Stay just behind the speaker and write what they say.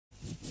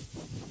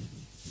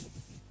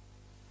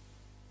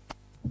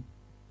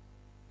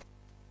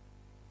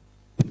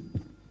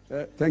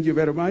Thank you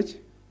very much.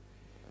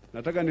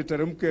 Nataka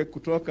niteremke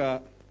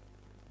kutoka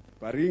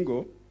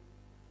Baringo.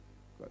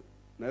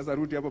 Naweza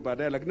rudi hapo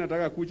baadaye, lakini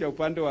nataka kuja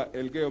upande wa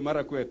Elgeyo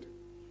Marakwet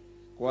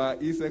kwa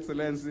His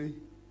Excellency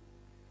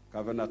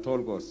Governor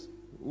Tolgos.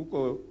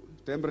 Huko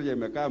temperature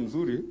imekaa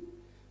mzuri,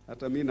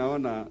 hata mimi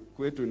naona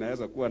kwetu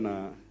inaweza kuwa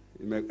na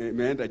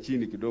imeenda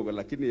chini kidogo,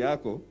 lakini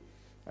yako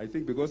I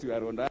think because you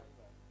are on that,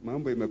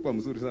 mambo imekuwa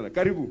mzuri sana.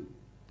 Karibu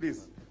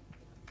please.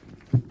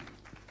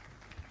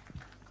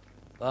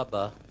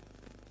 Baba,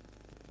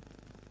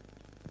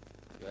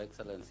 Your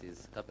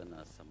Excellencies,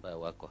 governors ambaye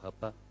wako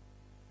hapa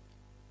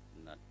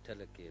na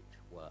delegate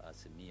wa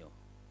Azimio,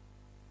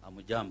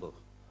 hamujambo.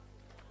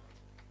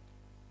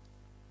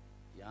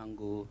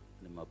 Yangu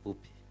ni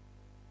mafupi.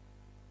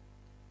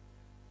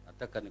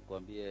 Nataka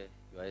nikuambie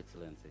Your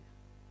Excellency,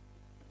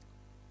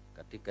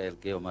 katika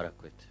Elgeyo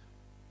Marakwet,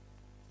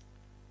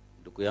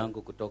 ndugu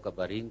yangu kutoka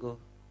Baringo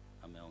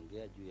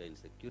ameongea juu ya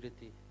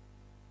insecurity.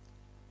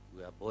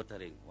 We are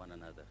bordering one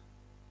another.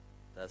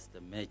 That's the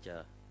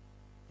major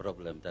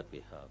problem that we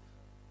have.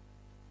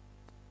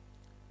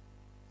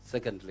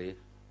 Secondly,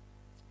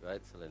 Your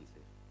Excellency,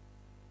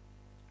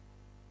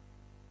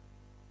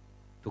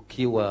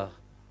 tukiwa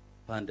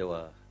pande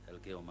wa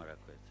Elgeyo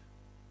Marakwet,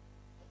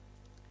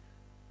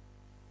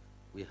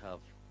 we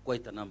have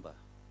quite a number,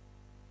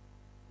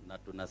 na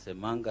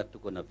tunasemanga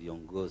tuko na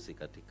viongozi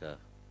katika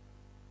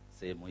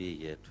sehemu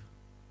hii yetu,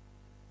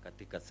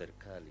 katika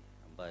serikali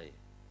ambaye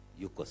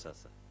yuko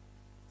sasa.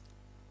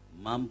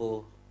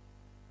 Mambo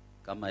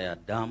kama ya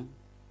dam,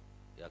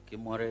 ya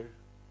Kimwarer,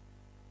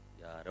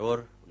 ya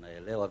Aror,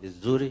 unaelewa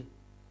vizuri,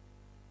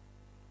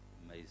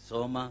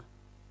 umeisoma,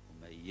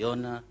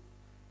 umeiona.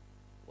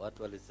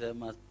 Watu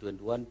walisema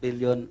 21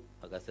 billion,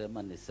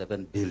 wakasema ni 7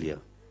 billion.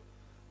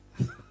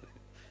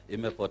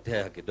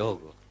 Imepotea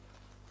kidogo.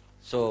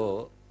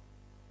 So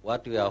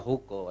watu ya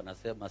huko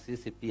wanasema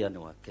sisi pia ni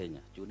wa Kenya.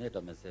 Junet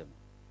amesema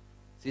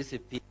sisi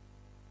pia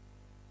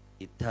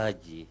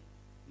hitaji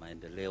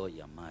maendeleo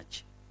ya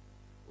maji.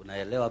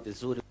 Unaelewa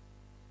vizuri.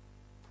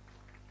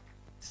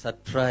 It's a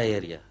dry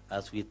area.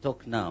 As we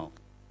talk now,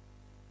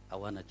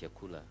 hawana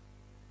chakula.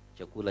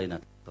 Chakula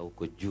inatoka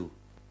huko juu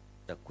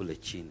na kule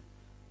chini.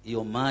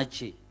 Hiyo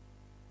maji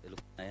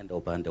ilikuwa inaenda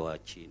upande wa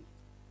chini.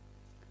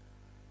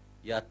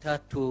 Ya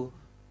tatu,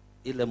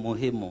 ile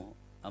muhimu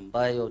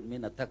ambayo mimi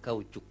nataka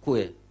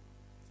uchukue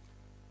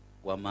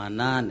kwa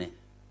maanane,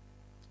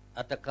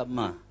 hata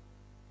kama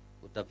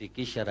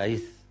utafikisha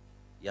rais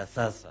ya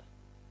sasa,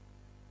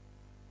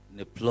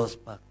 ni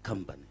Prosper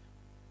Company.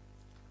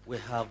 We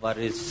have a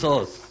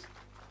resource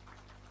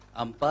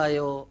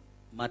ambayo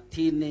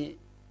matini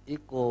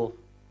iko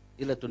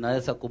ile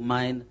tunaweza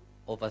kumine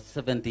over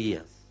 70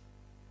 years,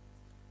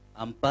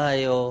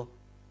 ambayo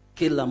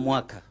kila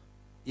mwaka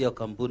hiyo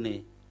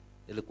kampuni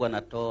ilikuwa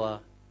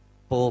natoa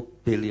 4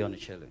 billion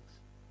shillings,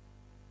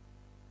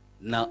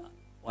 na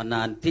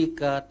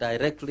wanaandika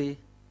directly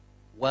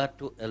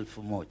watu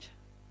 1,000.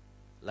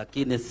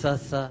 Lakini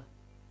sasa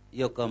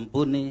hiyo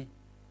kampuni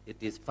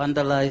it is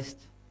vandalized,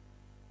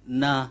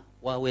 na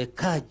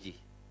wawekaji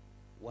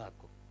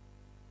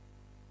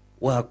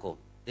wako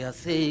they are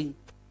saying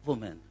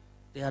women,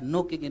 they are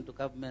knocking into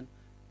government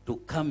to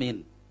come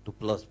in to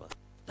Prosper.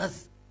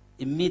 That's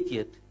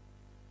immediate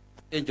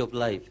change of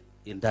life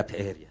in that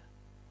area.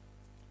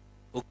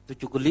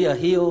 Tuchukulia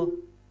hiyo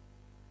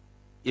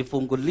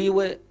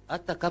ifunguliwe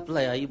hata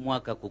kabla ya hii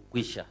mwaka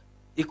kukwisha.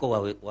 Iko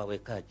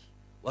wawekaji.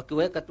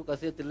 Wakiweka tu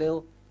kaseti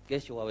leo,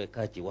 kesho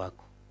wawekaji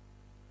wako.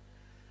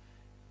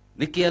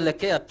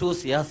 Nikielekea tu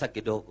siasa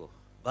kidogo.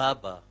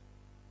 Baba,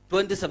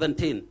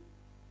 2017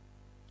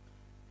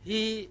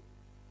 hii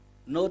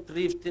North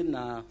Rift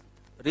na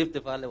Rift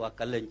Valley wa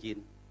Kalenjin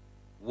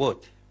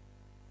wote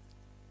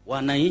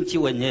wananchi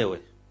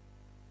wenyewe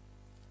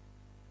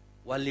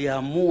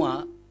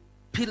waliamua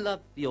bila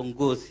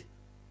viongozi,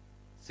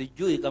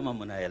 sijui kama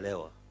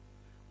mnaelewa,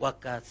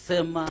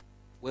 wakasema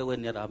wewe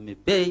ni Rami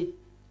Bay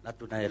na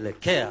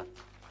tunaelekea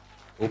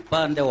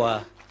upande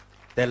wa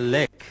the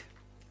lake,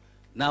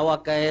 na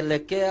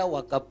wakaelekea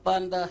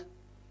wakapanda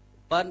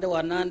upande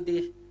wa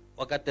Nandi,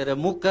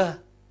 wakateremuka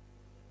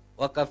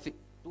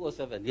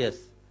 207, yes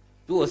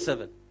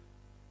 207,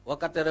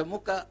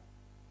 wakateremuka.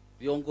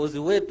 Viongozi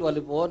wetu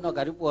walipoona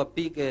karibu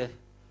wapige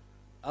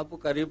hapo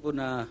karibu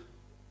na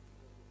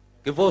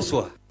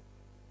Kivoswa,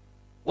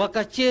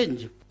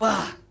 wakachange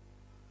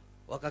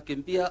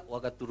wakakimbia,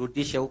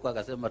 wakaturudisha huko,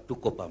 akasema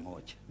tuko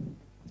pamoja.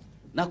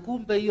 Na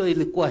kumbe hiyo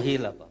ilikuwa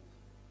hila baba.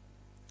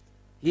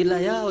 Hila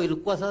yao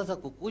ilikuwa sasa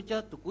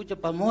tukuja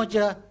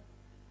pamoja,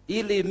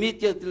 ili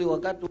immediately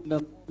wakati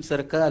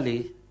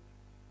serikali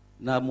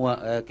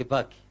na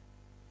Kibaki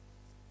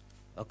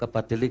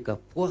wakapatilika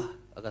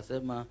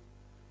akasema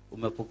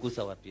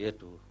umefukuza watu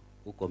yetu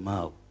huko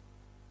Mau,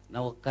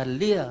 na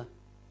wakalia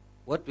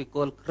what we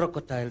call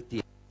crocodile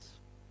tears.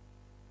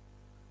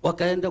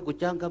 Wakaenda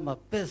kuchanga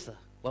mapesa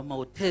kwa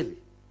mahoteli,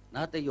 na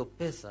hata hiyo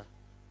pesa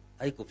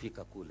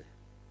haikufika kule.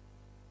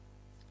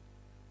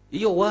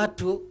 Hiyo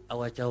watu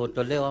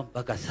hawajaondolewa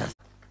mpaka sasa.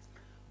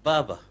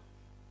 Baba,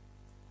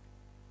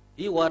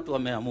 hii watu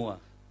wameamua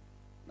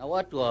na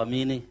watu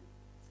waamini.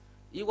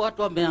 Hii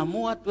watu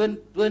wameamua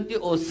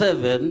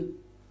 2007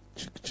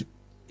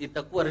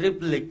 itakuwa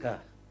replica.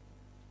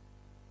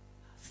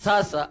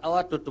 Sasa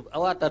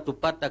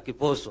hawatatupata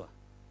Kiposwa,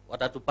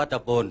 watatupata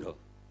Bondo.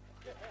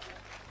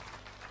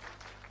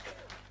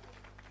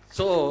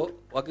 So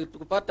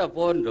wakitupata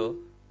Bondo,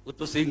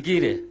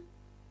 utusingire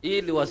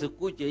ili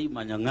wasikuje hii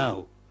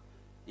Nyang'Au,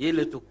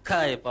 ili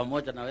tukae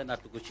pamoja na wewe na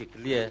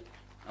tukushikilie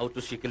na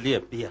utushikilie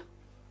pia.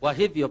 Kwa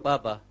hivyo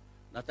baba,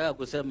 nataka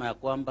kusema ya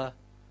kwamba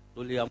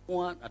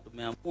tuliamua na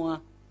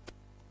tumeamua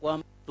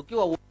kwamba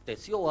tukiwa wote,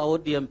 sio wa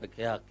ODM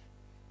peke yake,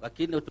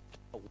 lakini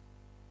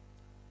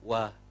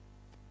wa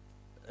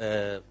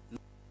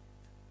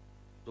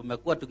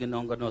tumekuwa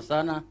tukinongano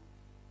sana,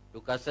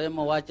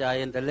 tukasema wacha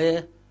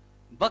aendelee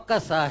mpaka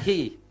saa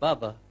hii.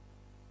 Baba,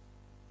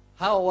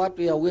 hao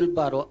watu ya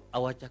wheelbarrow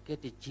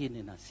hawajaketi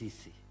chini na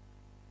sisi.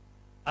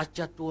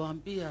 Acha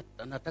tuambia,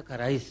 nataka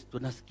rais,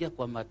 tunasikia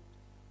kwa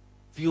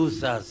few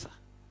sasa.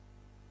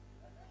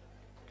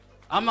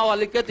 Ama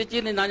waliketi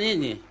chini na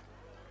nyinyi?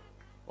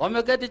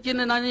 Wameketi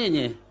chini na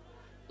nyinyi?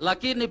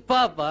 Lakini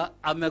baba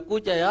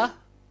amekuja ya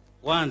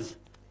kwanza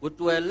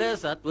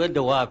kutueleza tuende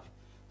wapi.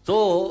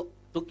 So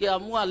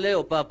tukiamua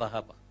leo baba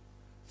hapa,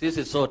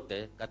 sisi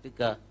sote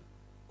katika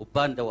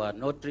upande wa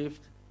North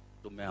Rift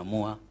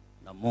tumeamua,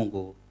 na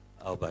Mungu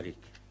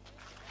awabariki.